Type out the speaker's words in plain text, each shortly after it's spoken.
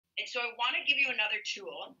And so I want to give you another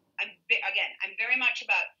tool. I'm very much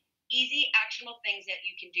about easy, actionable things that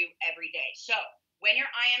you can do every day. So when your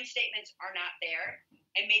I am statements are not there,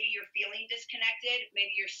 and maybe you're feeling disconnected,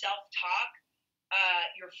 maybe your self talk,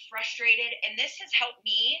 you're frustrated, and this has helped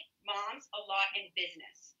me, moms, a lot in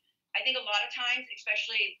business. I think a lot of times,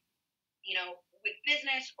 especially with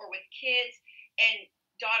business or with kids and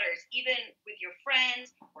daughters, even with your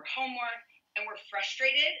friends or homework, and we're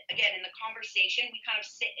frustrated, again, in the conversation, we kind of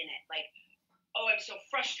sit in it like, oh, I'm so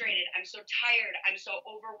frustrated. I'm so tired. I'm so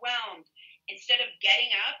overwhelmed. Instead of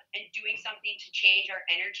getting up and doing something to change our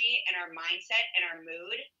energy and our mindset and our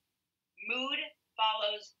mood, mood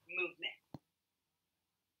follows movement.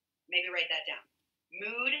 Maybe write that down.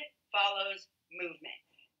 Mood follows movement.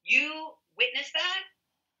 You witness that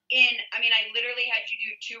I literally had you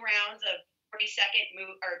do 2 rounds of 40-second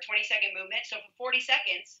move or 20-second movement. So for 40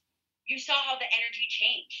 seconds, you saw how the energy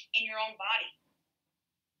changed in your own body.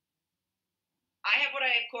 I have what I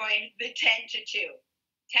have coined the 10 to 2.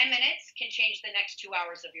 10 minutes can change the next 2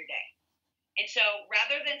 hours of your day. And so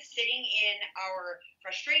rather than sitting in our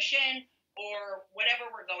frustration or whatever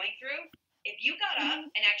we're going through, if you got up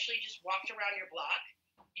and actually just walked around your block,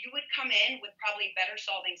 you would come in with probably better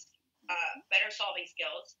solving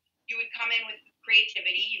skills. You would come in with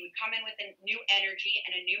creativity. You would come in with a new energy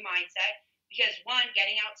and a new mindset because one,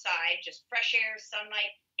 getting outside, just fresh air,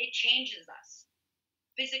 sunlight, it changes us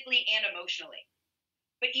physically and emotionally.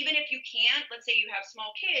 But even if you can't, let's say you have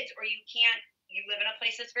small kids or you live in a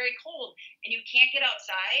place that's very cold and you can't get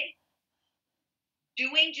outside,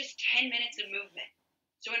 doing just 10 minutes of movement.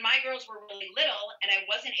 So when my girls were really little and I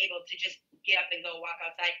wasn't able to just get up and go walk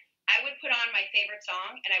outside, I would put on my favorite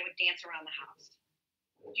song and I would dance around the house.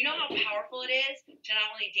 Do you know how powerful it is to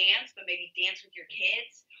not only dance, but maybe dance with your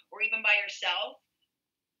kids or even by yourself?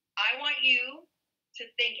 I want you to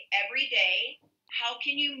think every day, how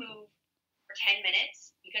can you move for 10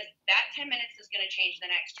 minutes? Because that 10 minutes is going to change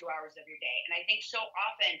the next 2 hours of your day. And I think so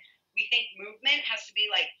often we think movement has to be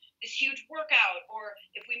like this huge workout, or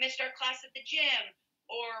if we missed our class at the gym,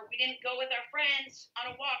 or we didn't go with our friends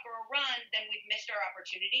on a walk or a run, then we've missed our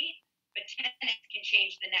opportunity. But 10 minutes can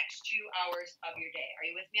change the next 2 hours of your day. Are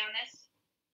you with me on this?